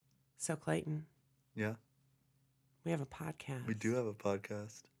So, Clayton, Yeah, we have a podcast. we do have a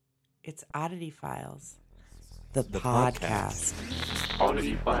podcast. It's Oddity Files, the podcast.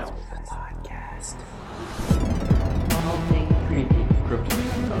 Oddity Files. podcast. All things creepy,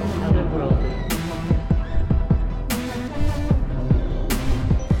 Cryptid. otherworldly.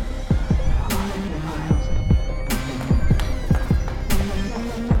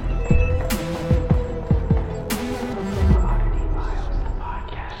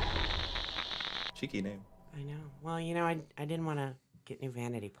 Cheeky name. I know. Well, I didn't want to get new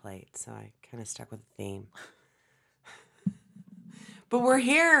vanity plates, so I kind of stuck with the theme. But we're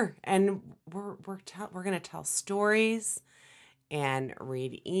here, and we're going to tell stories and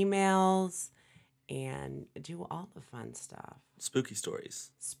read emails and do all the fun stuff. Spooky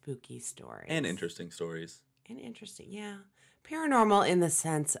stories. Spooky stories. And interesting stories. And interesting, yeah. Paranormal in the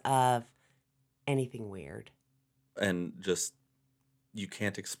sense of anything weird. And just, you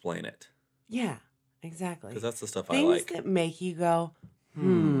can't explain it. Yeah, exactly. Because that's the stuff Things I like. that make you go,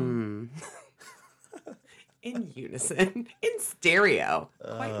 in unison, in stereo,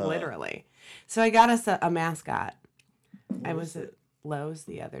 quite literally. So I got us a mascot. I was at Lowe's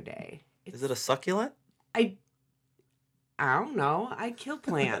the other day. Is it a succulent? I don't know. I kill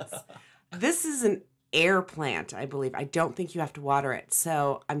plants. This is an air plant, I believe. I don't think you have to water it.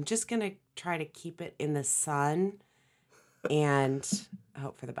 So I'm just going to try to keep it in the sun and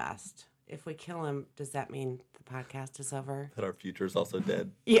hope for the best. If we kill him, does that mean the podcast is over? That our future is also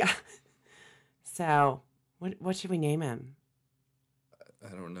dead. Yeah. So what should we name him? I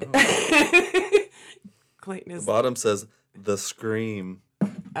don't know. Clayton The is... bottom says, The Scream.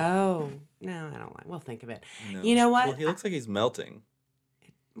 Oh, no, I don't like. We'll think of it. No. You know what? Well, he looks like he's melting.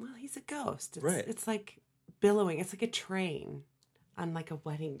 Well, he's a ghost. It's, Right. It's like billowing. It's like a train on like a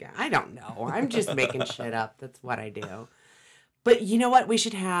wedding gown. I don't know. I'm just making shit up. That's what I do. But you know what? We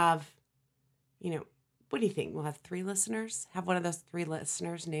should have, what do you think? We'll have 3 listeners? Have one of those 3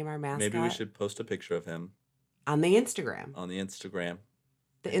 listeners name our mascot? Maybe we should post a picture of him On the Instagram. on the Instagram.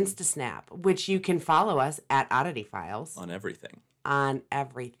 The Instasnap, which you can follow us at Oddity Files. On everything. On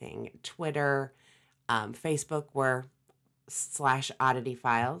everything. Twitter, Facebook, we're /Oddity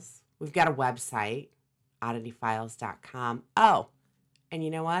Files. We've got a website, oddityfiles.com. Oh, and you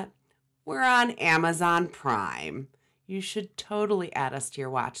know what? We're on Amazon Prime. You should totally add us to your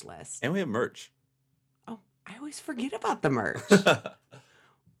watch list. And we have merch. Oh, I always forget about the merch.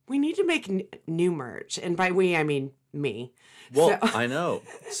 We need to make new merch. And by we, I mean me. Well, So- I know.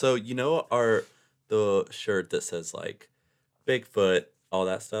 So, the shirt that says like Bigfoot, all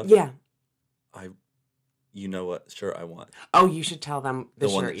that stuff? Yeah. You know what shirt I want? Oh, you should tell them the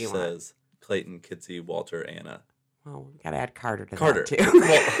one shirt that you want. says Clayton, Kitsy, Walter, Anna. Well, we got to add Carter to Carter. that, too.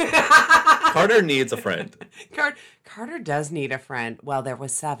 Well, Carter needs a friend. Carter does need a friend. Well, there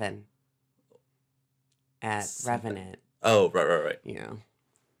was 7 at 7. Revenant. Oh, right. Yeah.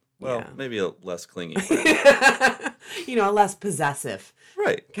 Well, Yeah. maybe a less clingy friend. A less possessive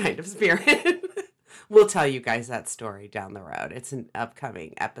Right. kind of spirit. We'll tell you guys that story down the road. It's an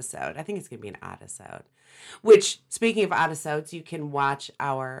upcoming episode. I think it's going to be an odd-isode. Which, speaking of odd-isodes, you can watch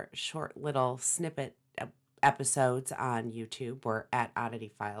our short little snippet episodes on YouTube. We're at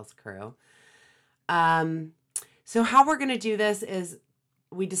Oddity Files Crew. So how we're going to do this is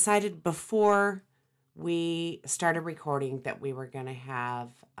we decided before we started recording that we were going to have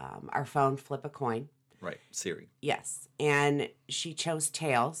our phone flip a coin. Right. Siri. Yes. And she chose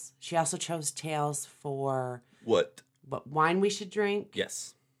tails. She also chose tails for What? what wine we should drink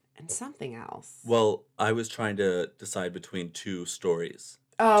Yes. and something else. Well, I was trying to decide between 2 stories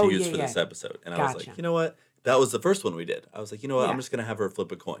Oh, to use yeah, for yeah. this episode. And I was Gotcha. like, you know what? That was the first one we did. I was like, you know what? Yeah. I'm just going to have her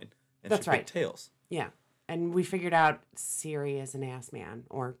flip a coin. And That's she picked right. tails. Yeah. And we figured out Siri is an ass man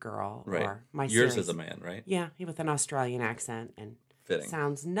or girl Right. or my Yours Siri's- is a man, right? Yeah, he with an Australian accent and Fitting.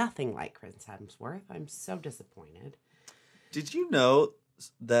 sounds nothing like Chris Hemsworth. I'm so disappointed. Did you know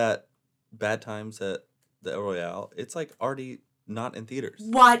that Bad Times at the El Royale, it's like already not in theaters?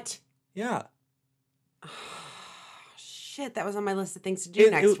 What? Yeah. Shit, that was on my list of things to do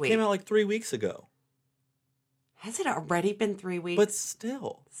next it week. came out like 3 weeks ago. Has it already been 3 weeks? But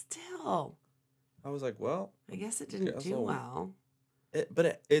still. Still. I was like, well. I guess it didn't guess do I'll- well.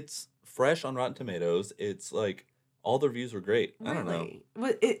 It's fresh on Rotten Tomatoes. It's like, all the reviews were great. I don't know.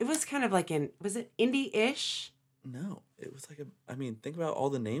 Really? It was kind of like was it indie-ish? No. It was like think about all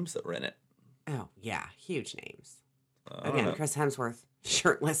the names that were in it. Oh, yeah. Huge names. I don't Again, know. Chris Hemsworth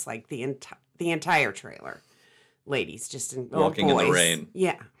shirtless like the entire trailer. Ladies just in Walking in the boys. rain.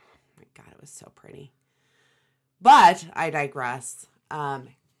 Yeah. Oh my God, it was so pretty. But I digress.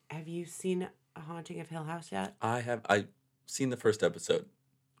 Have you seen A Haunting of Hill House yet? I've seen the first episode.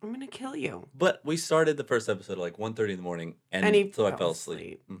 I'm going to kill you. But we started the first episode at like 1:30 in the morning, and so I fell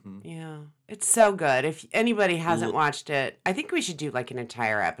asleep. Mm-hmm. Yeah. It's so good. If anybody hasn't L- watched it, I think we should do like an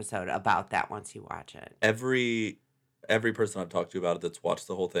entire episode about that once you watch it. Every person I've talked to about it that's watched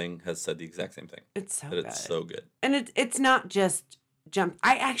the whole thing has said the exact same thing. It's so That good. it's so good. And it's not just jump.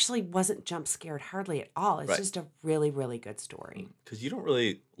 I actually wasn't jump scared hardly at all. It's Right. just a really, really good story. Because you don't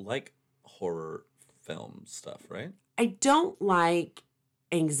really like horror film stuff, right? I don't like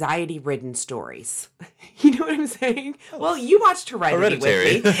anxiety-ridden stories. You know what I'm saying? Oh. Well, you watched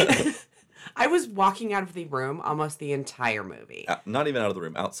Hereditary. with Hereditary. me. I was walking out of the room almost the entire movie. Not even out of the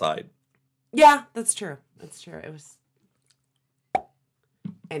room, outside. Yeah, that's true. That's true. It was.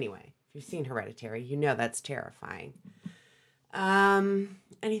 Anyway, if you've seen Hereditary, you know that's terrifying.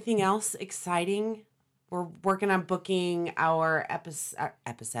 Anything else exciting? We're working on booking our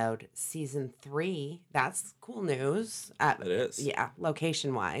episode season 3. That's cool news. It is. Yeah,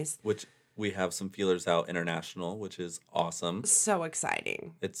 location wise. Which we have some feelers out international, which is awesome. So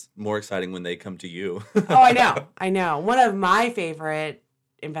exciting. It's more exciting when they come to you. Oh, I know. I know. One of my favorite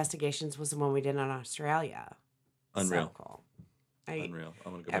investigations was the one we did on Australia. Unreal. So cool. Unreal.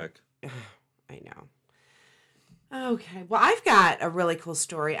 I'm going to go back. I know. Okay. Well, I've got a really cool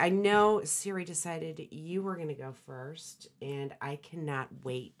story. I know Siri decided you were going to go first, and I cannot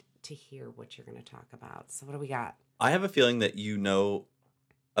wait to hear what you're going to talk about. So what do we got? I have a feeling that you know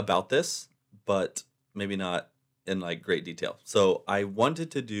about this, but maybe not in like great detail. So I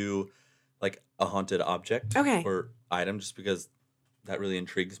wanted to do like a haunted object or item just because that really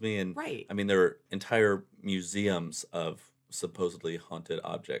intrigues me. And Right. I mean, there are entire museums of supposedly haunted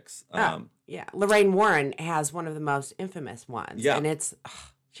objects. Yeah. Lorraine Warren has one of the most infamous ones. Yeah. And it's,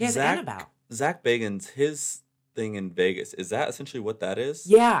 she has Zach- Annabelle. Zach Bagans, his thing in Vegas, is that essentially what that is?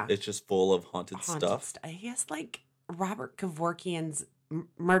 Yeah. It's just full of haunted stuff. He has like Robert Kevorkian's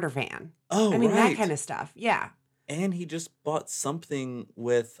murder van. Oh, I mean, right. that kind of stuff. Yeah. And he just bought something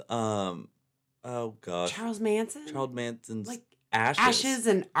with, oh gosh. Charles Manson. Charles Manson's Like ashes.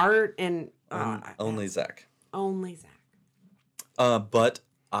 and art and Only Zach. Only Zach. But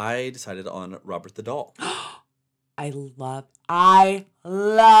I decided on Robert the Doll. I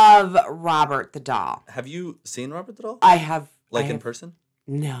love Robert the Doll. Have you seen Robert the Doll? I have In person?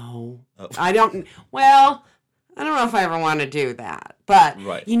 No. Oh. I don't I don't know if I ever want to do that. But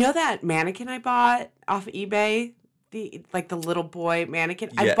Right. you know that mannequin I bought off eBay? The little boy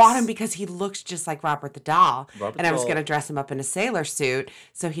mannequin? I Yes. bought him because he looks just like Robert the Doll. Robert and the I was Doll going to dress him up in a sailor suit,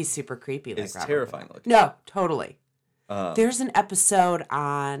 so he's super creepy like It's Robert. terrifying looking. No, totally. Um, There's an episode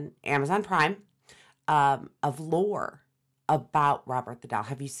on Amazon Prime of lore about Robert the Doll.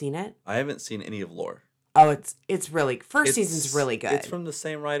 Have you seen it? I haven't seen any of Lore. Oh, it's really first season's really good. It's from the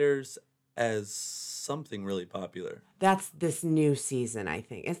same writers as something really popular. That's this new season, I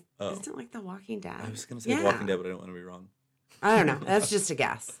think. Isn't Oh. it like The Walking Dead? I was going to say The Walking Dead, but I don't want to be wrong. I don't know. That's just a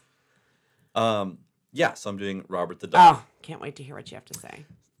guess. Yeah, so I'm doing Robert the Doll. Oh, can't wait to hear what you have to say.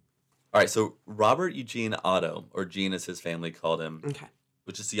 All right, so Robert Eugene Otto, or Gene as his family called him, Okay.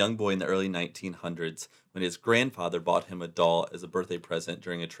 which is a young boy in the early 1900s when his grandfather bought him a doll as a birthday present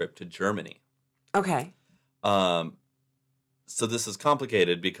during a trip to Germany. Okay. So this is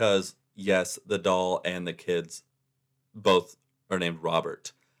complicated because, yes, the doll and the kids both are named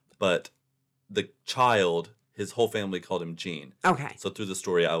Robert, but the child, his whole family called him Gene. Okay. So through the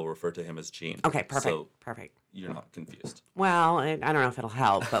story, I will refer to him as Gene. Okay, perfect. So Perfect. you're not confused. Well, I don't know if it'll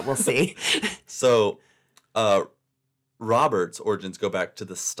help, but we'll see. So Robert's origins go back to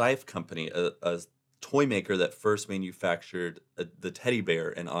the Steiff Company, a toy maker that first manufactured the teddy bear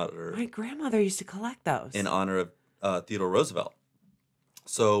in honor My grandmother used to collect those. of Theodore Roosevelt.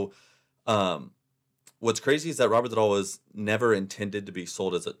 So what's crazy is that Robert the Doll was never intended to be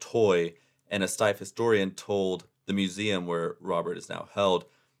sold as a toy, and a Steiff historian told the museum where Robert is now held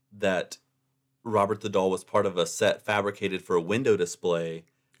that Robert the Doll was part of a set fabricated for a window display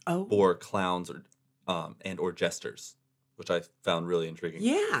oh. for clowns or jesters, which I found really intriguing.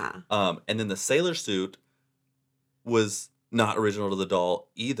 Yeah. And then the sailor suit was not original to the doll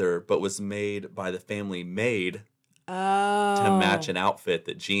either, but was made by the family maid Oh. to match an outfit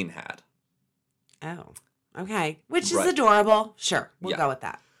that Gene had. Oh. Okay. Which is Right. adorable. Sure. We'll Yeah. go with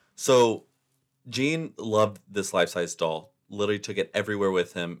that. So Gene loved this life-size doll, literally took it everywhere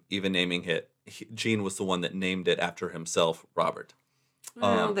with him, even naming it. Gene was the one that named it after himself, Robert.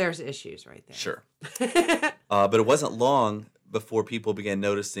 Well, there's issues right there. Sure. But it wasn't long before people began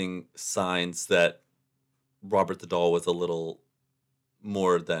noticing signs that Robert the Doll was a little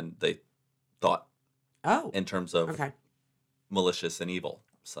more than they thought Oh. in terms of Okay. malicious and evil,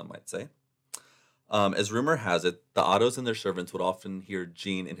 some might say. As rumor has it, the Ottos and their servants would often hear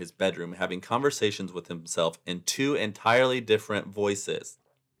Gene in his bedroom having conversations with himself in two entirely different voices.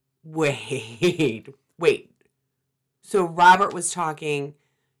 Wait. So Robert was talking.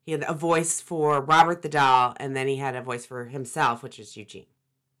 He had a voice for Robert the doll, and then he had a voice for himself, which is Eugene.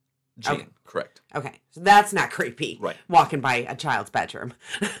 Gene, Okay. correct. Okay, so that's not creepy. Right. Walking by a child's bedroom.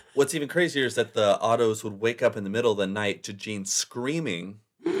 What's even crazier is that the Ottos would wake up in the middle of the night to Gene screaming,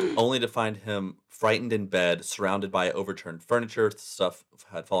 only to find him frightened in bed, surrounded by overturned furniture. Stuff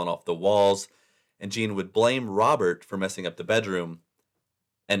had fallen off the walls. And Gene would blame Robert for messing up the bedroom.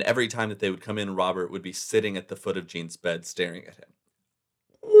 And every time that they would come in, Robert would be sitting at the foot of Gene's bed staring at him.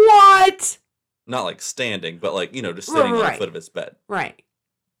 What? Not like standing, but like, just sitting on the Right. foot of his bed. Right.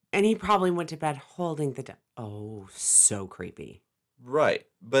 And he probably went to bed holding the doll. Oh, so creepy. Right.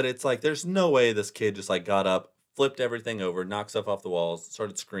 But it's like, there's no way this kid just like got up, flipped everything over, knocked stuff off the walls,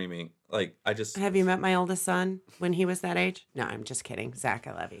 started screaming. Like, I just. Have you met my oldest son when he was that age? No, I'm just kidding. Zach,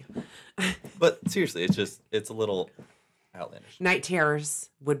 I love you. But seriously, it's a little outlandish. Night terrors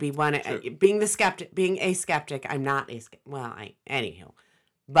would be one. True. Being a skeptic, I'm not a skeptic. Well, anywho.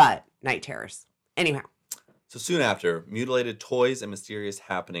 But night terrors. Anyhow. So soon after, mutilated toys and mysterious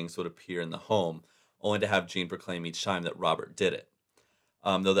happenings would appear in the home, only to have Gene proclaim each time that Robert did it.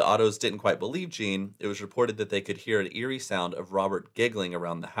 Though the Ottos didn't quite believe Gene, it was reported that they could hear an eerie sound of Robert giggling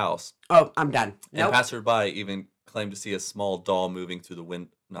around the house. Oh, I'm done. And Nope. passerby even claimed to see a small doll moving past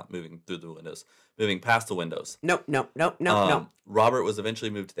the windows. Nope. Robert was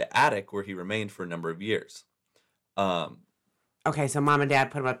eventually moved to the attic, where he remained for a number of years. Okay, so mom and dad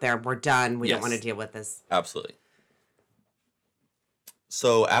put him up there. We're done. We don't Yes. want to deal with this. Absolutely.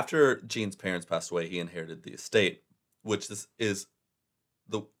 So after Gene's parents passed away, he inherited the estate, which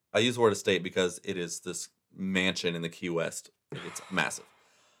I use the word estate because it is this mansion in the Key West. It's massive.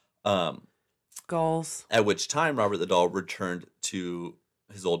 Goals. At which time Robert the doll returned to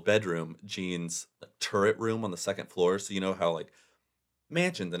his old bedroom, Gene's turret room on the second floor. So you know how like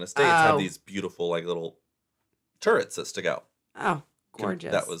mansions and estates have Oh. these beautiful like little turrets that stick out. Oh,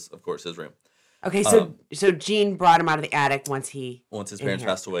 gorgeous. That was, of course, his room. Okay, so Gene brought him out of the attic once Once his parents Inherit.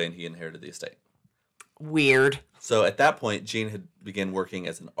 passed away and he inherited the estate. weird. So at that point, Gene had begun working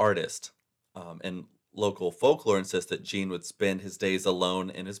as an artist. And local folklore insists that Gene would spend his days alone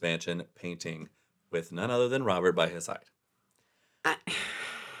in his mansion painting with none other than Robert by his side.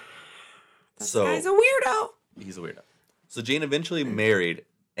 This guy's a weirdo. He's a weirdo. So Gene eventually married,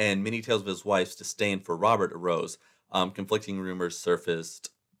 and many tales of his wife's disdain for Robert arose. Conflicting rumors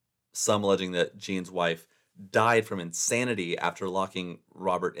surfaced, some alleging that Gene's wife died from insanity after locking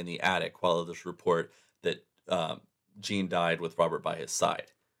Robert in the attic, while others report that Gene died with Robert by his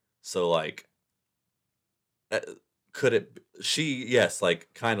side. So, like, yes, like,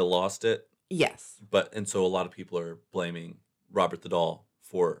 kind of lost it, Yes. and so a lot of people are blaming Robert the doll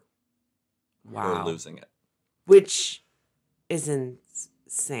for Wow. losing it. Which is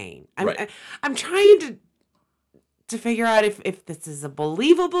insane. Right. I'm trying to figure out if this is a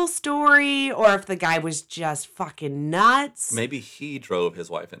believable story or if the guy was just fucking nuts. Maybe he drove his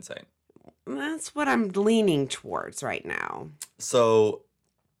wife insane. That's what I'm leaning towards right now. So,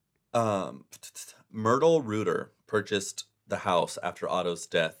 Myrtle Reuter purchased the house after Otto's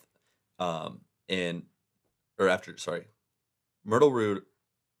death,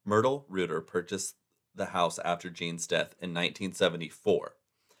 Myrtle Reuter purchased the house after Gene's death in 1974,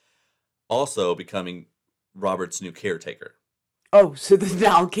 also becoming Robert's new caretaker. Oh, so the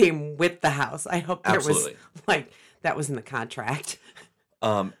doll came with the house. I hope there Absolutely. was like that was in the contract.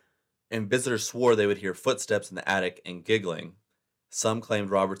 And visitors swore they would hear footsteps in the attic and giggling. Some claimed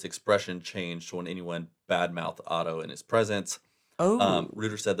Robert's expression changed when anyone badmouthed Otto in his presence. Oh,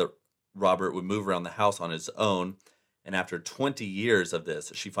 Reuter said that Robert would move around the house on his own, and after 20 years of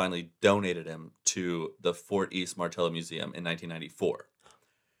this, she finally donated him to the Fort East Martello Museum in 1994.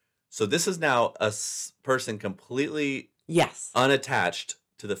 So this is now a person completely yes. unattached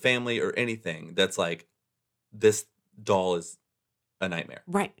to the family or anything that's like, this doll is a nightmare.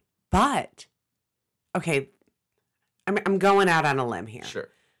 Right. But okay, I'm going out on a limb here. Sure.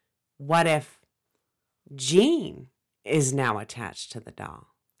 What if Gene is now attached to the doll?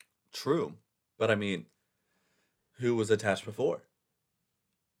 True. But I mean, who was attached before?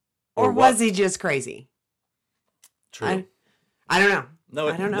 Or what? was he just crazy? True. I don't know. No,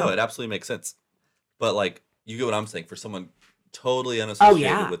 I don't know. No, it absolutely makes sense. But like, you get what I'm saying. For someone totally unassociated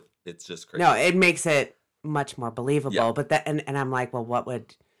yeah. with, it's just crazy. No, it makes it much more believable. Yeah. But that and I'm like, well, what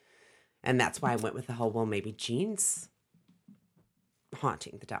would and that's why I went with the whole, well, maybe Gene's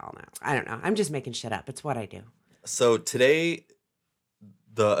haunting the doll now. I don't know. I'm just making shit up. It's what I do. So today,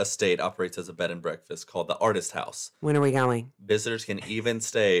 the estate operates as a bed and breakfast called the Artist House. When are we going? Visitors can even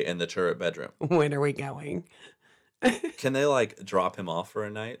stay in the turret bedroom. When are we going? Can they like drop him off for a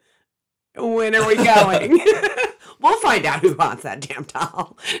night? When are we going? We'll find out who haunts that damn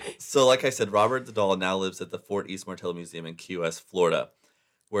doll. So, like I said, Robert the doll now lives at the Fort East Martello Museum in Key West, Florida,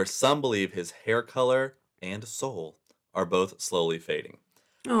 where some believe his hair color and soul are both slowly fading.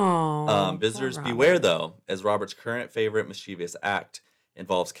 Oh, Visitors beware, though, as Robert's current favorite mischievous act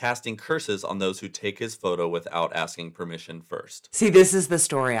involves casting curses on those who take his photo without asking permission first. See, this is the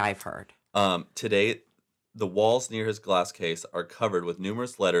story I've heard. Today, the walls near his glass case are covered with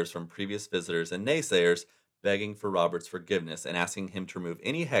numerous letters from previous visitors and naysayers begging for Robert's forgiveness and asking him to remove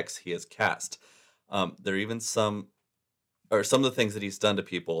any hex he has cast. There are even some of the things that he's done to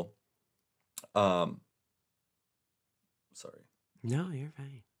people. Sorry, No, you're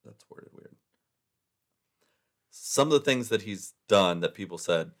fine. that's worded weird. Some of the things that he's done that people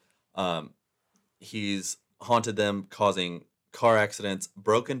said, he's haunted them, causing car accidents,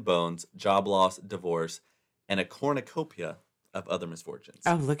 broken bones, job loss, divorce, and a cornucopia of other misfortunes.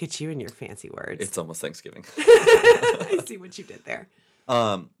 Oh, look at you and your fancy words. It's almost Thanksgiving. I see what you did there.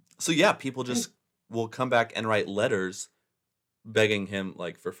 So yeah, people just will come back and write letters begging him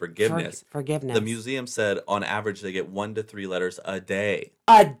like for forgiveness. Forgiveness. The museum said on average they get 1 to 3 letters a day.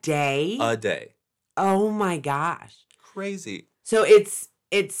 A day? A day. Oh my gosh. Crazy. So is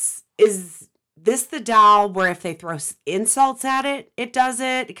this the doll where if they throw insults at it, it does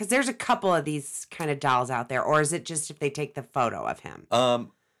it? Because there's a couple of these kind of dolls out there. Or is it just if they take the photo of him?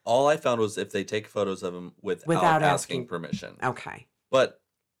 All I found was if they take photos of him without asking permission. Okay. But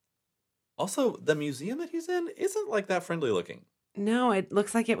also the museum that he's in isn't like that friendly looking. No, it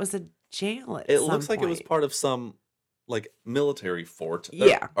looks like it was a jail at It some looks like it was point. part of some like military fort.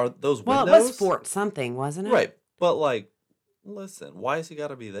 Yeah. Are those Well, windows? it was Fort something, wasn't it? Right. But like, listen, why has he got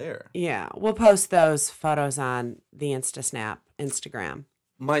to be there? Yeah. We'll post those photos on the Instagram.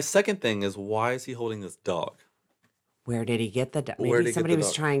 My second thing is, why is he holding this dog? Where did he get the dog? Where did Maybe he get somebody the was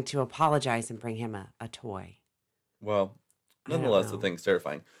dog? trying to apologize and bring him a toy. Well, I don't nonetheless, the know. thing's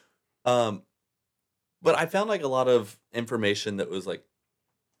terrifying. But I found like a lot of information that was like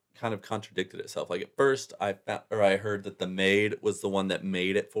kind of contradicted itself. Like at first, I heard that the maid was the one that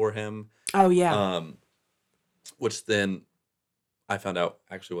made it for him. Oh, yeah. Which then I found out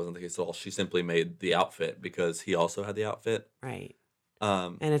actually wasn't the case at all. She simply made the outfit because he also had the outfit. Right.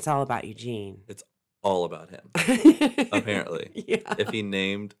 Um, And it's all about Eugene. it's all about him. Apparently. Yeah. If he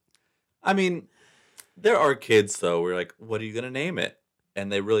named, I mean, there are kids though. We're like, what are you gonna name it?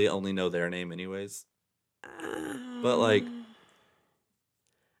 And they really only know their name anyways. But, like-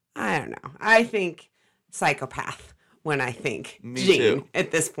 I don't know. I think psychopath when I think Me Gene too. at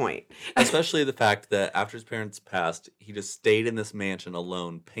this point. Especially the fact that after his parents passed, he just stayed in this mansion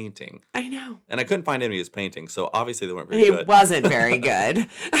alone painting. I know. And I couldn't find any of his paintings, so obviously they weren't very He good. wasn't very good.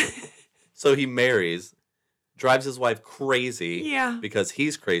 So he marries, drives his wife crazy Yeah, because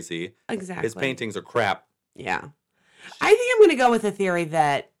he's crazy. exactly. His paintings are crap. Yeah. I think I'm going to go with the theory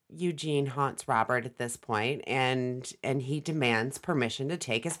that Eugene haunts Robert at this point and he demands permission to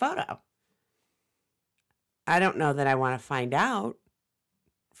take his photo. I don't know that I want to find out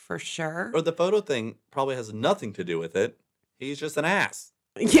for sure. Or the photo thing probably has nothing to do with it. He's just an ass.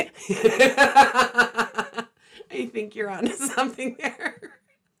 Yeah. I think you're onto something there.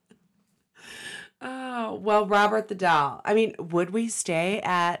 Oh, well, Robert the doll. I mean, would we stay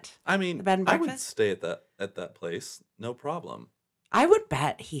at I mean, The bed and I would breakfast? stay at that place, no problem. I would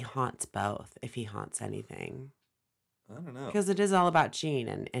bet he haunts both if he haunts anything. I don't know. Because it is all about Gene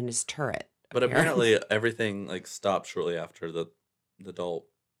and his turret. But apparently everything like stopped shortly after the doll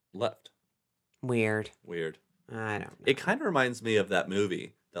left. Weird. Weird. I don't know. It kind of reminds me of that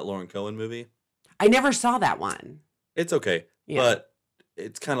movie, that Lauren Cohen movie. I never saw that one. It's okay, Yeah. but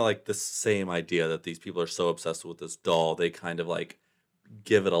it's kind of like the same idea that these people are so obsessed with this doll, they kind of like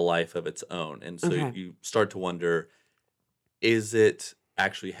give it a life of its own. And so Okay. you start to wonder, is it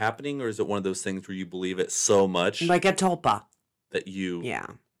actually happening, or is it one of those things where you believe it so much Like a tulpa. that you Yeah.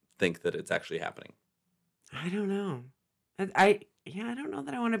 think that it's actually happening? I don't know. I don't know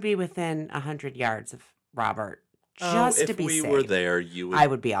that I want to be within 100 yards of Robert just if to be we safe. were there, you would, I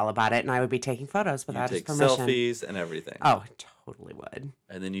would be all about it, and I would be taking photos you'd without his take permission. selfies and everything. Oh, I totally would.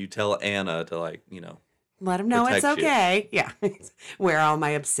 And then you tell Anna to like, Let him know it's Protect you. okay. Yeah. Wear all my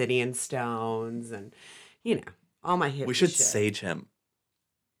obsidian stones and, all my hippie we should shit. sage him.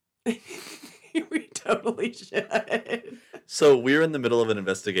 We totally should. So we're in the middle of an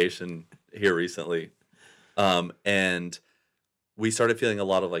investigation here recently, and we started feeling a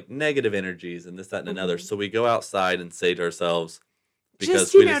lot of like negative energies and this, that, and another. Mhm. So we go outside and say to ourselves,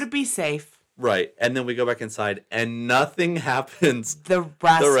 because Just, to be safe. right. And then we go back inside and nothing happens The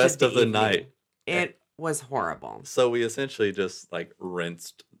rest of the evening. night. It was horrible. So we essentially just like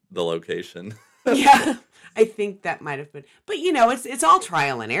rinsed the location. Yeah, I think that might have been. But it's all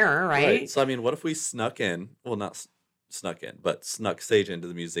trial and error, right? So I mean, what if we snuck in? Well, not snuck in, but snuck Sage into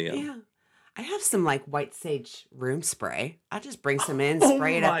the museum. Yeah. I have some like white sage room spray. I'll just bring some in, Oh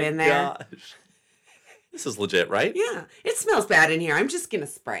spray it up my in there. gosh. This is legit, right? Yeah, it smells bad in here. I'm just gonna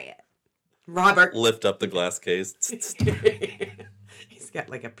spray it. Robert, Lift up the glass case. he's got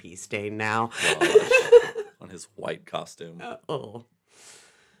like a pee stain now. Gosh, on his white costume. Oh,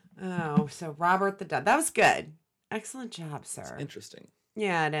 so Robert the dog. That was good. Excellent job, sir. Interesting.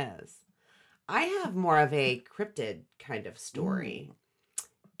 Yeah, it is. I have more of a cryptid kind of story.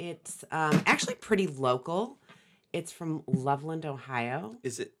 It's actually pretty local. It's from Loveland, Ohio.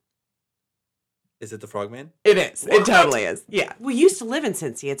 Is it the Frogman? It is. What? It totally is. Yeah. We used to live in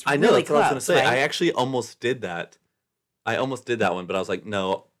Cincy. It's I know, really that's close. what I was gonna say. right? I actually almost did that. I almost did that one, but I was like,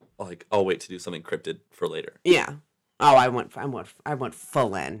 no, I'll wait to do something cryptid for later. Yeah. Oh, I went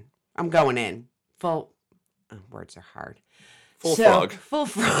full in. I'm going in. Full words are hard. Full frog. Full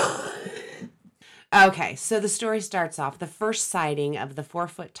frog. Okay, so the story starts off. The first sighting of the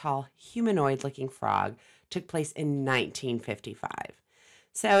 4-foot-tall humanoid-looking frog took place in 1955.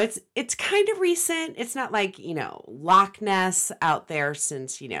 So it's kind of recent. It's not like, Loch Ness out there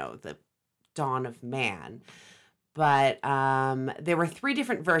since, the dawn of man. But there were 3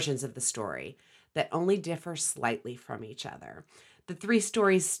 different versions of the story that only differ slightly from each other. The 3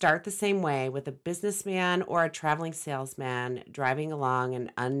 stories start the same way, with a businessman or a traveling salesman driving along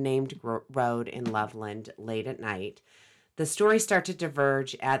an unnamed road in Loveland late at night. The stories start to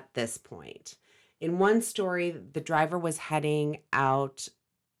diverge at this point. In one story, the driver was heading out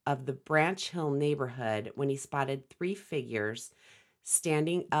of the Branch Hill neighborhood when he spotted 3 figures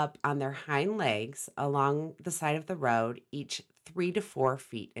standing up on their hind legs along the side of the road, each 3 to 4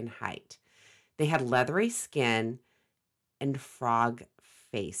 feet in height. They had leathery skin and frog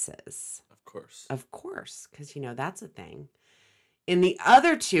faces. Of course, because, that's a thing. In the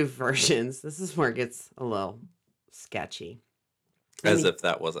other 2 versions, this is where it gets a little sketchy. As if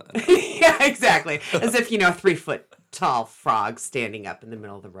that wasn't enough. Yeah, exactly. As if, a 3-foot-tall frog standing up in the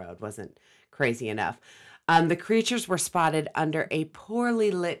middle of the road wasn't crazy enough. The creatures were spotted under a poorly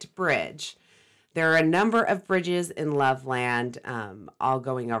lit bridge. There are a number of bridges in Loveland, all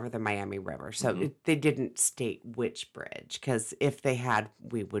going over the Miami River. So they didn't state which bridge, because if they had,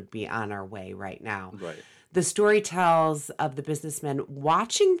 we would be on our way right now. Right. The story tells of the businessmen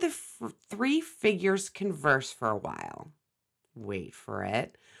watching the 3 figures converse for a while. Wait for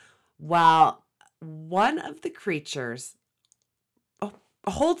it. While one of the creatures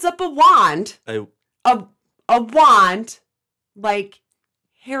holds up a wand. A wand, like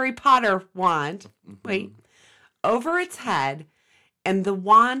Harry Potter wand, over its head, and the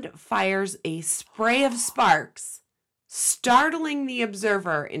wand fires a spray of sparks, startling the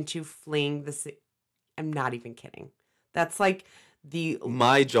observer into fleeing the sea. I'm not even kidding. That's like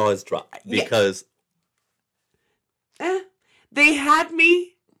My jaw is dropped because... they had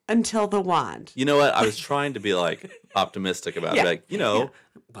me until the wand. You know what? I was trying to be like optimistic about it. Like, Well,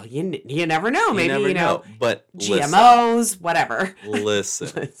 you never know. you Maybe, never know. But GMOs, whatever.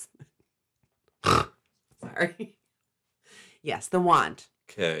 Listen. Sorry. Yes, the wand.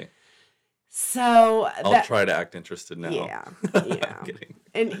 Okay. So I'll try to act interested now. Yeah. I'm kidding.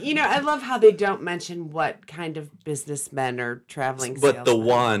 And I love how they don't mention what kind of businessmen or traveling But the salesmen.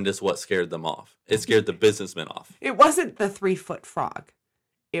 wand is what scared them off. It scared the businessmen off. It wasn't the 3-foot frog.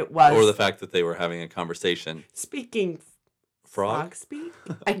 It was Or the fact that they were having a conversation. speaking Frog? speak?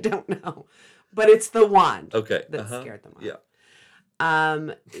 I don't know. But it's the wand Okay. that scared them off. Yeah.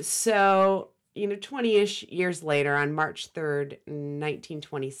 So 20-ish years later, on March 3rd,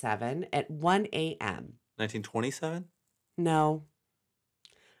 1927, at 1 a.m. 1927? No.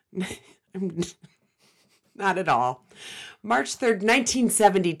 Not at all. March 3rd,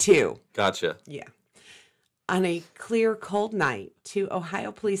 1972. Gotcha. Yeah. On a clear, cold night, 2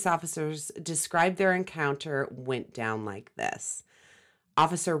 Ohio police officers described their encounter went down like this.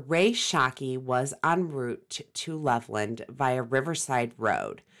 Officer Ray Shockey was en route to Loveland via Riverside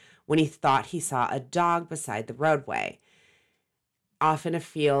Road when he thought he saw a dog beside the roadway, off in a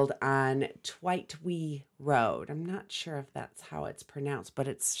field on Twitewee Road. I'm not sure if that's how it's pronounced, but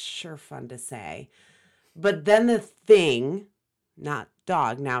it's sure fun to say. But then the thing, not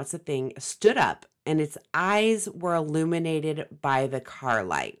dog, now it's a thing, stood up, and its eyes were illuminated by the car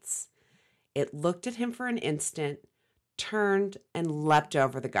lights. It looked at him for an instant, turned, and leapt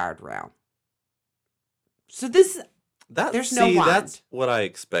over the guardrail. So this There's no wand. That's what I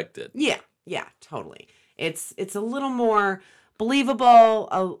expected. Yeah, totally. It's a little more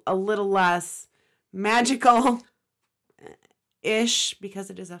believable, a little less magical ish because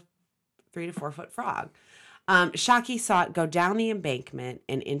it is a 3 to 4 foot frog. Shockey saw it go down the embankment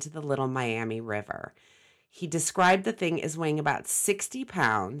and into the Little Miami River. He described the thing as weighing about 60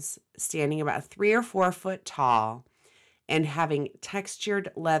 pounds, standing about 3 or 4 foot tall, and having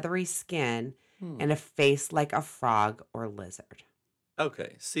textured leathery skin and a face like a frog or lizard.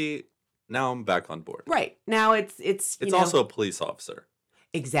 Okay, see, now I'm back on board. Right. Now it's also a police officer,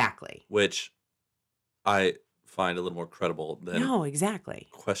 exactly. which I find a little more credible than No, exactly.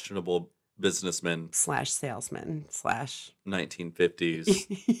 questionable businessmen / salesman /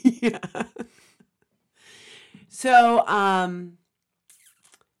 1950s. yeah. So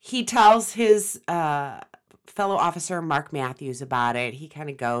he tells his fellow officer Mark Matthews about it. He kind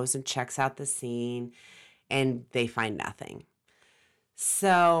of goes and checks out the scene, and they find nothing.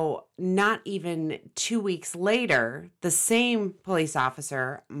 So not even 2 weeks later, the same police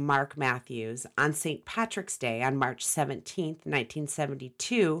officer, Mark Matthews, on St. Patrick's Day on March 17th,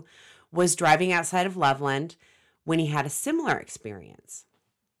 1972, was driving outside of Loveland when he had a similar experience.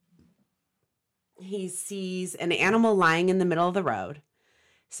 He sees an animal lying in the middle of the road.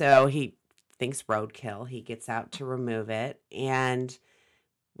 So he thinks roadkill. He gets out to remove it. And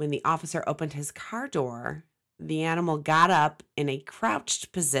when the officer opened his car door, the animal got up in a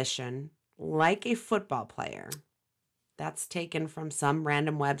crouched position like a football player. That's taken from some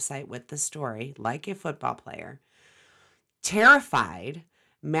random website with the story, like a football player. Terrified,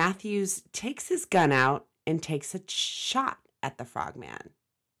 Matthews takes his gun out and takes a shot at the frogman.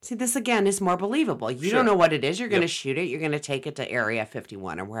 See, this again is more believable. You don't know what it is. You're going to shoot it. You're going to take it to Area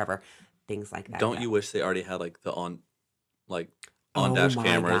 51 or wherever. Things like that. Don't you wish they already had like the on-dash my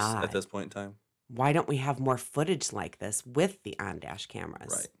cameras God. at this point in time? Why don't we have more footage like this with the on-dash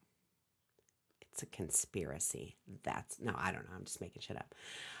cameras? Right. It's a conspiracy. I don't know. I'm just making shit up.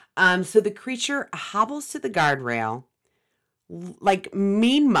 So the creature hobbles to the guardrail, like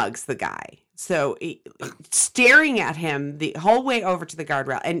mean mugs the guy. So staring at him the whole way over to the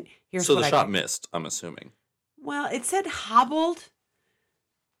guardrail. And here's so what the I shot picked. missed, I'm assuming. Well, it said hobbled.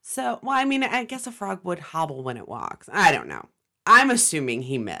 So, I mean, I guess a frog would hobble when it walks. I don't know. I'm assuming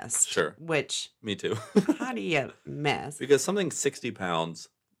he missed. Sure. Which, Me too. how do you miss? Because something 60 pounds,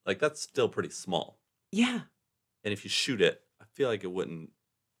 like that's still pretty small. Yeah. And if you shoot it, I feel like it wouldn't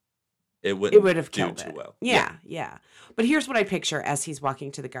It would have do killed too it. well. Yeah. But here's what I picture as he's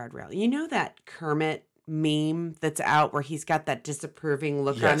walking to the guardrail. You know that Kermit meme that's out where he's got that disapproving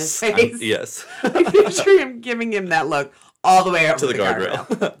look on his face? Yes. I picture him giving him that look all the way up To the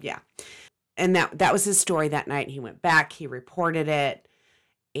guardrail. Yeah. And that was his story that night. He went back, he reported it.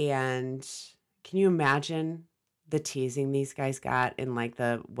 And can you imagine the teasing these guys got in like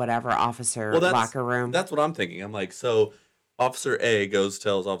the whatever officer locker room? That's what I'm thinking. I'm like, so Officer A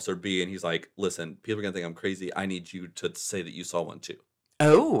tells Officer B, and he's like, listen, people are going to think I'm crazy. I need you to say that you saw one too.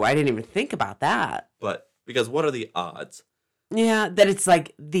 Oh, I didn't even think about that. But because what are the odds? Yeah, that it's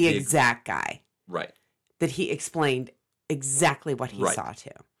like the exact guy. Right. That he explained exactly what he Right. saw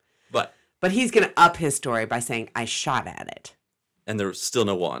too. But he's going to up his story by saying, I shot at it. and there's still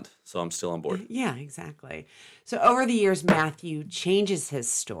no wand, so I'm still on board. Yeah, exactly. So over the years, Matthew changes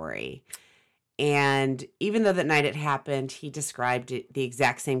his story. And even though that night it happened, he described it, the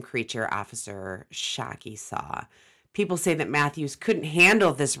exact same creature Officer Shockey saw. People say that Matthews couldn't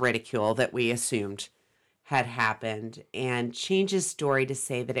handle this ridicule that we assumed had happened and changed his story to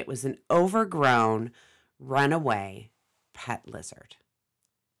say that it was an overgrown, runaway pet lizard.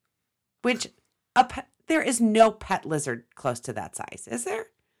 Which, there is no pet lizard close to that size, is there?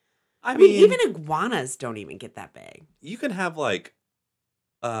 I mean, even iguanas don't even get that big. You can have like,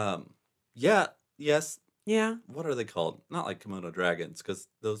 yes. Yeah. What are they called? Not like Komodo dragons, because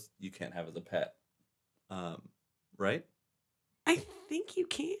those you can't have as a pet. Right? I think you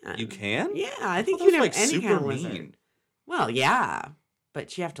can. You can? Yeah, I think thought you can those have were, any kind of lizard. mean. Well, yeah,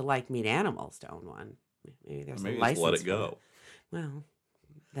 but you have to like meat animals to own one. Maybe there's Maybe a just license. let it for go. Well,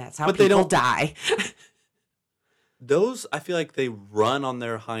 that's how But they people don't- die. Those, I feel like they run on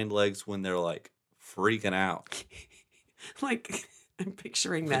their hind legs when they're like freaking out. Like, I'm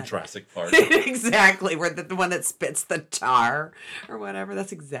picturing In that. Jurassic Park. Exactly, where the one that spits the tar or whatever.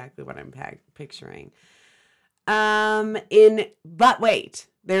 That's exactly what I'm picturing. But wait,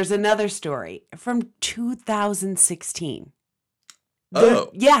 there's another story from 2016.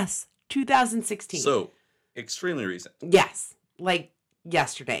 Yes, 2016. So, extremely recent. Yes, like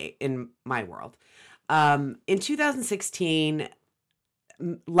yesterday in my world. In 2016,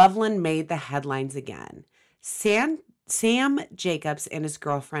 Loveland made the headlines again. Sam Jacobs and his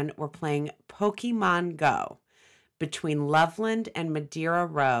girlfriend were playing Pokemon Go between Loveland and Madeira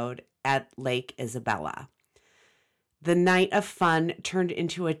Road at Lake Isabella. The night of fun turned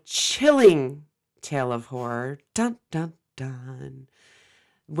into a chilling tale of horror. Dun, dun, dun.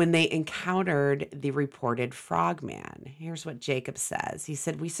 When they encountered the reported frogman. Here's what Jacob says. He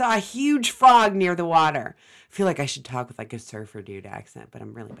said, "We saw a huge frog near the water." I feel like I should talk with like a surfer dude accent, but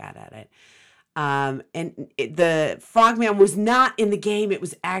I'm really bad at it. The frogman was not in the game. It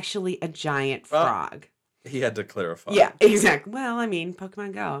was actually a giant frog. He had to clarify. Yeah, exactly. Well, I mean,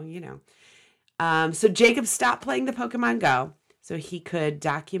 Pokemon Go, you know. So Jacob stopped playing the Pokemon Go so he could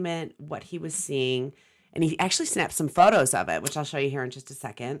document what he was seeing. And he actually snapped some photos of it, which I'll show you here in just a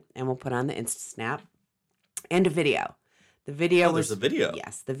second. And we'll put on the InstaSnap. And a video. The video was... there's a video.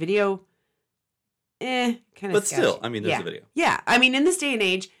 Yes, the video, kind of But sketchy. still, I mean, there's a video. Yeah, I mean, in this day and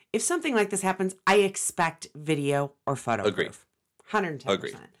age, if something like this happens, I expect video or photo Agreed. proof. 110%.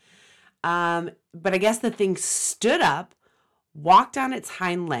 Agreed. But I guess the thing stood up, walked on its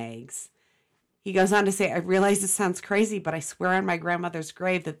hind legs. He goes on to say, "I realize this sounds crazy, but I swear on my grandmother's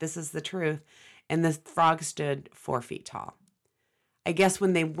grave that this is the truth." And the frog stood 4 feet tall. I guess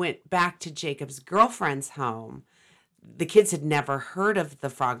when they went back to Jacob's girlfriend's home, the kids had never heard of the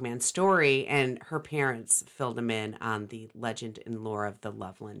frogman story, and her parents filled them in on the legend and lore of the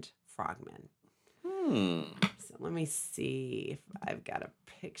Loveland frogman. So let me see if I've got a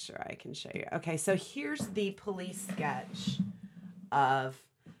picture I can show you. Okay, so here's the police sketch of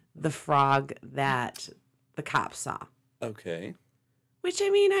the frog that the cops saw. Okay. Which, I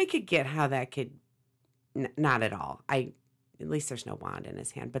mean, I could get how that could... not at all. At least there's no wand in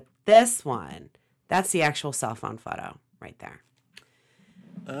his hand. But this one, that's the actual cell phone photo right there.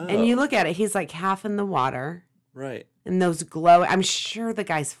 Oh. And you look at it, he's like half in the water. Right. And those glow... I'm sure the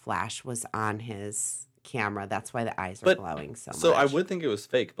guy's flash was on his camera. That's why the eyes are glowing so much. So I would think it was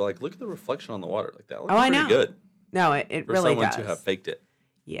fake, but like, look at the reflection on the water. Like, that looks I pretty know. good. No, it For really someone does. to have faked it.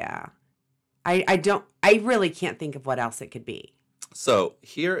 Yeah. I really can't think of what else it could be. So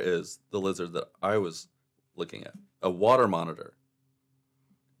here is the lizard that I was looking at. A water monitor.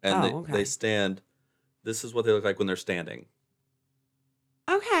 And okay. they stand... This is what they look like when they're standing.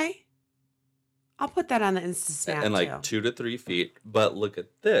 Okay. I'll put that on the InstaSnap And like too. 2 to 3 feet. But look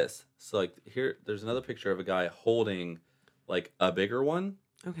at this. So like here, there's another picture of a guy holding like a bigger one.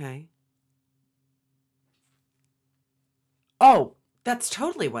 Okay. Oh, that's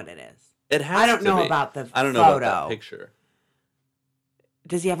totally what it is. It has I don't to know be. about the I don't know photo. about that picture.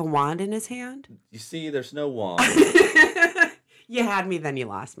 Does he have a wand in his hand? You see, there's no wand. You had me, then you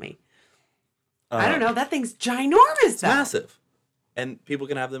lost me. I don't know. That thing's ginormous, It's though. massive. And people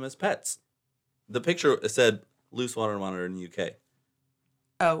can have them as pets. The picture said loose water monitor in the UK.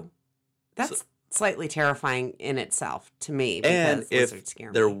 Oh, that's slightly terrifying in itself to me. And Because if lizards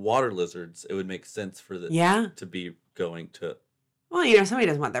scare they're me. water lizards, it would make sense for the to be going to... Well, you know, somebody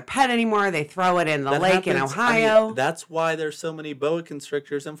doesn't want their pet anymore. They throw it in the That lake in happens. Ohio. I mean, that's why there's so many boa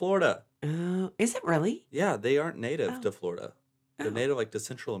constrictors in Florida. Is it really? Yeah, they aren't native Oh. to Florida. They're Oh. native like to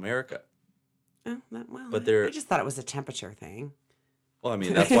Central America. Oh, well, But they're- I just thought it was a temperature thing. Well, I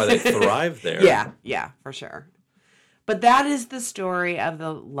mean, that's why they thrive there. Yeah, for sure. But that is the story of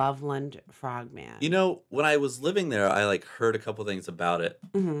the Loveland frogman. You know, when I was living there, I like heard a couple things about it,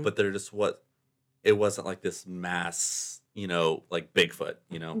 Mhm. but they're just it wasn't like this mass, you know, like Bigfoot,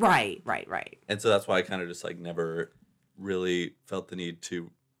 you know? Right. And so that's why I kind of just like never really felt the need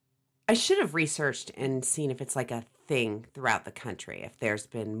to. I should have researched and seen if it's like a thing throughout the country. If there's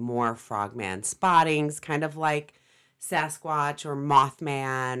been more frogman spottings, kind of like Sasquatch or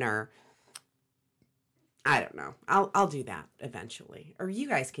Mothman, or I don't know. I'll do that eventually. Or you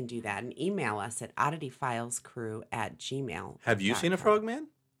guys can do that and email us at oddityfilescrew@gmail.com. Have you seen a frogman?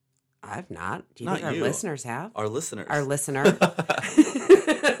 I've not. Do you Not think our you. listeners have? Our listeners. Our listener.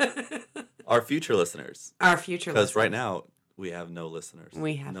 Our future listeners. Our future listeners. Because right now, we have no listeners.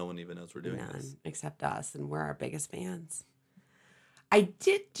 We have no one even knows we're doing none this. except us, and we're our biggest fans. I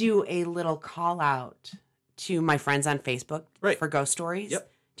did do a little call out to my friends on Facebook for ghost stories.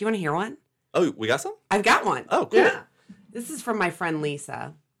 Yep. Do you want to hear one? Oh, we got some? I've got one. Oh, cool. Yeah. This is from my friend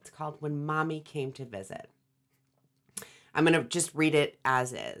Lisa. It's called When Mommy Came to Visit. I'm going to just read it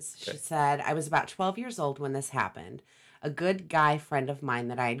as is. Okay. She said, I was about 12 years old when this happened. A good guy friend of mine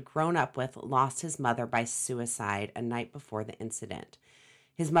that I had grown up with lost his mother by suicide a night before the incident.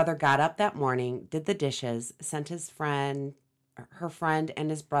 His mother got up that morning, did the dishes, sent her friend and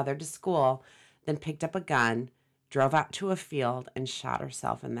his brother to school, then picked up a gun, drove out to a field, and shot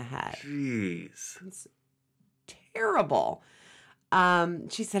herself in the head. Jeez. It's terrible.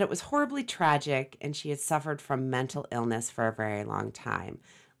 She said it was horribly tragic and she had suffered from mental illness for a very long time,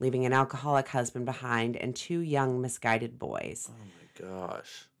 leaving an alcoholic husband behind and 2 young misguided boys. Oh my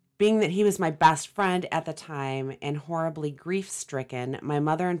gosh. Being that he was my best friend at the time and horribly grief-stricken, my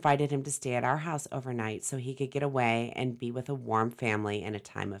mother invited him to stay at our house overnight so he could get away and be with a warm family in a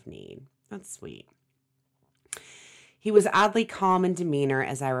time of need. That's sweet. He was oddly calm in demeanor,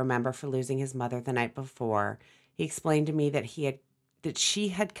 as I remember, for losing his mother the night before. He explained to me that she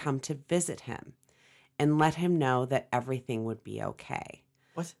had come to visit him and let him know that everything would be okay.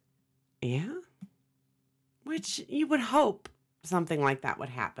 What? Yeah. Which you would hope something like that would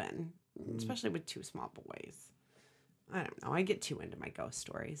happen, especially with 2 small boys. I don't know. I get too into my ghost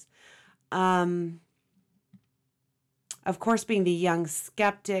stories. Of course, being the young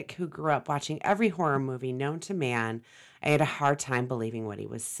skeptic who grew up watching every horror movie known to man, I had a hard time believing what he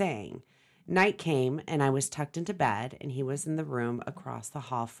was saying. Night came, and I was tucked into bed, and he was in the room across the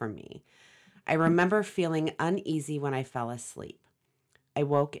hall from me. I remember feeling uneasy when I fell asleep. I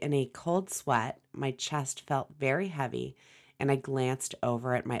woke in a cold sweat, my chest felt very heavy, and I glanced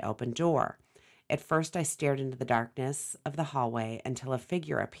over at my open door. At first, I stared into the darkness of the hallway until a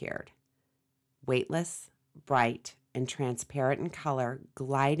figure appeared. Weightless, bright, and transparent in color,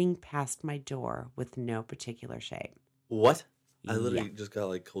 gliding past my door with no particular shape. What? I literally just got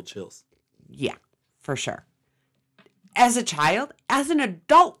like cold chills. Yeah, for sure. As a child, as an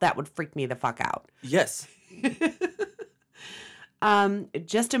adult, that would freak me the fuck out. Yes.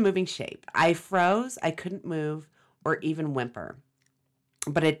 Just a moving shape. I froze. I couldn't move or even whimper.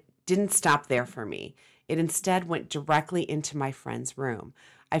 But it didn't stop there for me. It instead went directly into my friend's room.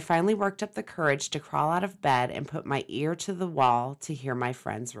 I finally worked up the courage to crawl out of bed and put my ear to the wall to hear my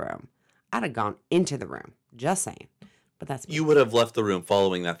friend's room. I'd have gone into the room. Just saying. But that's me. You would have left the room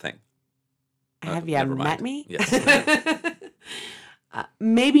following that thing. Have you never met mind. me? Yes.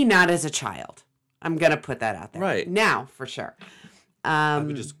 Maybe not as a child. I'm going to put that out there. Right. Now, for sure. I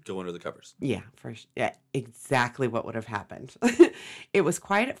would just go under the covers. Yeah, yeah, exactly what would have happened. It was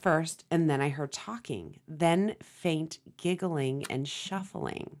quiet at first, and then I heard talking, then faint giggling and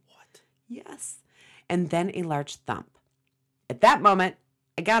shuffling. What? Yes. And then a large thump. At that moment,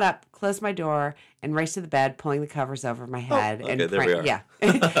 I got up, closed my door, and raced to the bed, pulling the covers over my head. okay, and there we are. Yeah.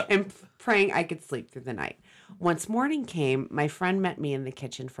 And praying I could sleep through the night. Once morning came, my friend met me in the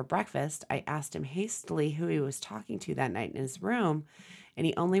kitchen for breakfast. I asked him hastily who he was talking to that night in his room, and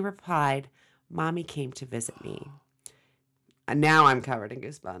he only replied, "Mommy came to visit me." And now I'm covered in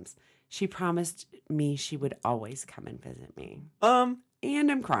goosebumps. She promised me she would always come and visit me. And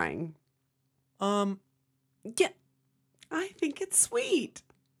I'm crying. Yeah, I think it's sweet.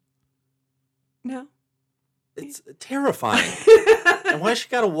 No? It's terrifying. And why she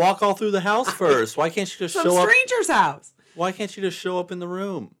got to walk all through the house first? Why can't she just Some show up? stranger's house. Why can't she just show up in the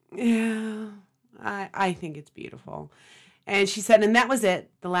room? Yeah, I think it's beautiful. And she said, and that was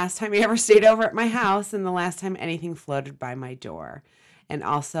it. The last time he ever stayed over at my house and the last time anything floated by my door. And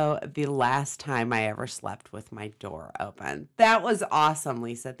also the last time I ever slept with my door open. That was awesome,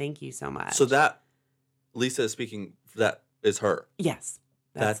 Lisa. Thank you so much. So that, Lisa is speaking, that is her. Yes,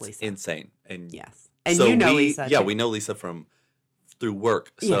 That's Lisa. insane. And Yes. And so you know Lisa, Yeah, too. we know Lisa through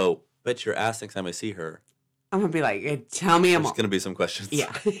work. So bet your ass next time I see her, I'm going to be like, "Hey, tell me there's more." going to be some questions.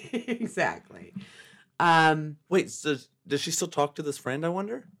 Yeah, exactly. Wait, so does she still talk to this friend, I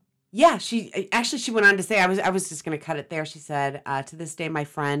wonder? Yeah, she went on to say, I was just going to cut it there. She said, to this day, my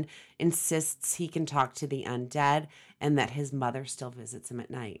friend insists he can talk to the undead and that his mother still visits him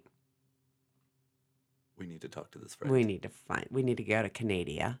at night. We need to talk to this friend. We need to go to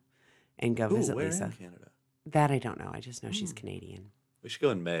Canada and go visit where Lisa. in Canada? That I don't know. I just know she's Canadian. We should go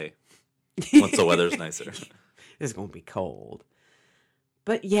in May, once the weather's nicer. It's going to be cold.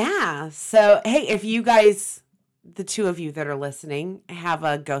 But yeah, so hey, if you guys, the 2 of you that are listening, have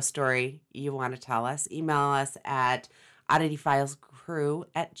a ghost story you want to tell us, email us at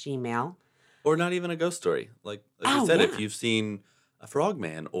oddityfilescrew@gmail.com. Or not even a ghost story. Like you said, yeah. if you've seen a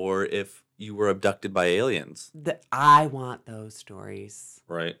frogman or if you were abducted by aliens. I want those stories.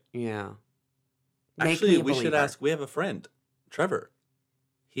 Right. Yeah. Make Actually, me a we should believer. ask, we have a friend, Trevor.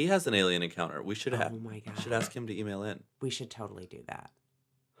 He has an alien encounter. We should Oh my God. should ask him to email in. We should totally do that.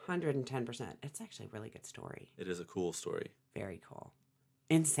 110%. It's actually a really good story. It is a cool story. Very cool.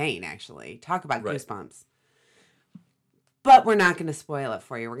 Insane, actually. Talk about Right. goosebumps. But we're not going to spoil it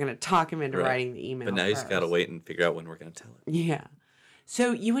for you. We're going to talk him into Right. writing the email. But now you just got to first. wait and figure out when we're going to tell it. Yeah.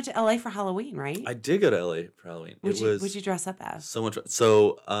 So you went to LA for Halloween, right? I did go to LA for Halloween. What'd you dress up as? so much.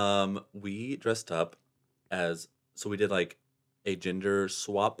 So we dressed up as, so we did like a gender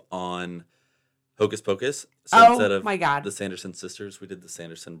swap on Hocus Pocus. So instead Oh of my God. the Sanderson sisters, we did the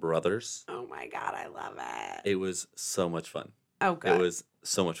Sanderson brothers. Oh my God, I love it. It was so much fun. Oh, good. It was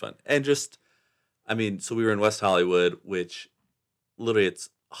so much fun. And just, I mean, so we were in West Hollywood, which literally it's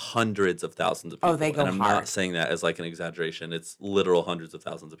hundreds of thousands of people. Oh, they go and I'm hard. not saying that as like an exaggeration. It's literal hundreds of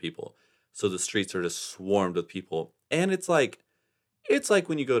thousands of people. So the streets are just swarmed with people. And it's like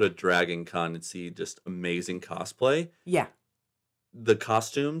when you go to Dragon Con and see just amazing cosplay. Yeah. The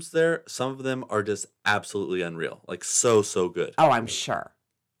costumes there, some of them are just absolutely unreal. Like so good. Oh, I'm sure.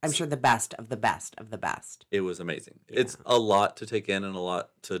 I'm sure the best of the best of the best. It was amazing. Yeah. It's a lot to take in and a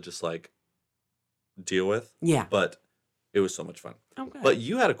lot to just like deal with. Yeah. But it was so much fun. Oh, good. But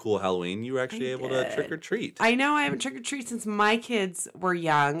you had a cool Halloween. You were actually able to did. trick or treat. I know I haven't trick or treat since my kids were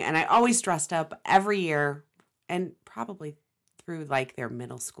young, and I always dressed up every year, and probably through like their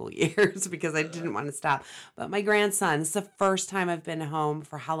middle school years because I didn't want to stop. But my grandson, it's the first time I've been home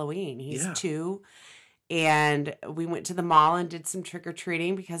for Halloween. He's Yeah. 2. And we went to the mall and did some trick or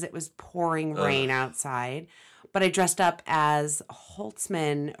treating because it was pouring rain outside. But I dressed up as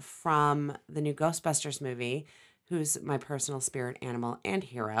Holtzman from the new Ghostbusters movie, who's my personal spirit animal and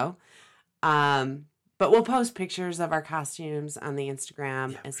hero. But we'll post pictures of our costumes on the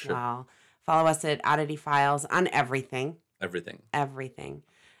Instagram as sure. well. Follow us at Oddity Files on everything. Everything.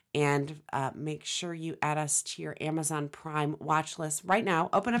 And make sure you add us to your Amazon Prime watch list right now.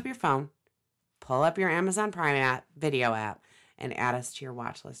 Open up your phone, pull up your Amazon Prime video app, and add us to your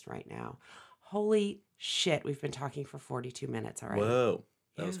watch list right now. Holy shit, we've been talking for 42 minutes already. Whoa.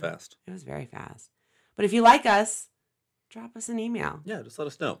 That was Yeah. fast. It was very fast. But if you like us, drop us an email. Yeah, just let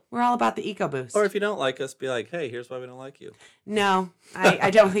us know. We're all about the Eco Boost. Or if you don't like us, be like, hey, here's why we don't like you. No,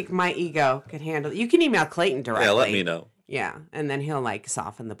 I don't think my ego could handle it. You can email Clayton directly. Yeah, let me know. Yeah, and then he'll like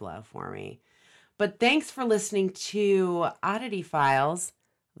soften the blow for me. But thanks for listening to Oddity Files,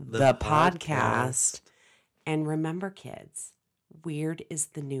 the podcast. And remember, kids, weird is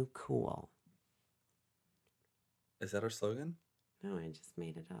the new cool. Is that our slogan? No, I just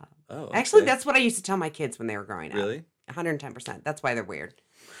made it up. Oh, Actually, okay. that's what I used to tell my kids when they were growing up. Really? 110%. That's why they're weird.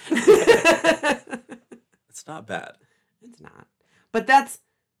 It's not bad. It's not. But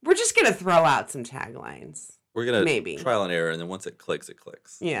we're just going to throw out some taglines. We're going to Maybe. trial and error, and then once it clicks, it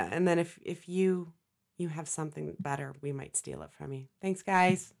clicks. Yeah, and then if you have something better, we might steal it from you. Thanks,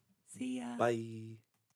 guys. See ya. Bye.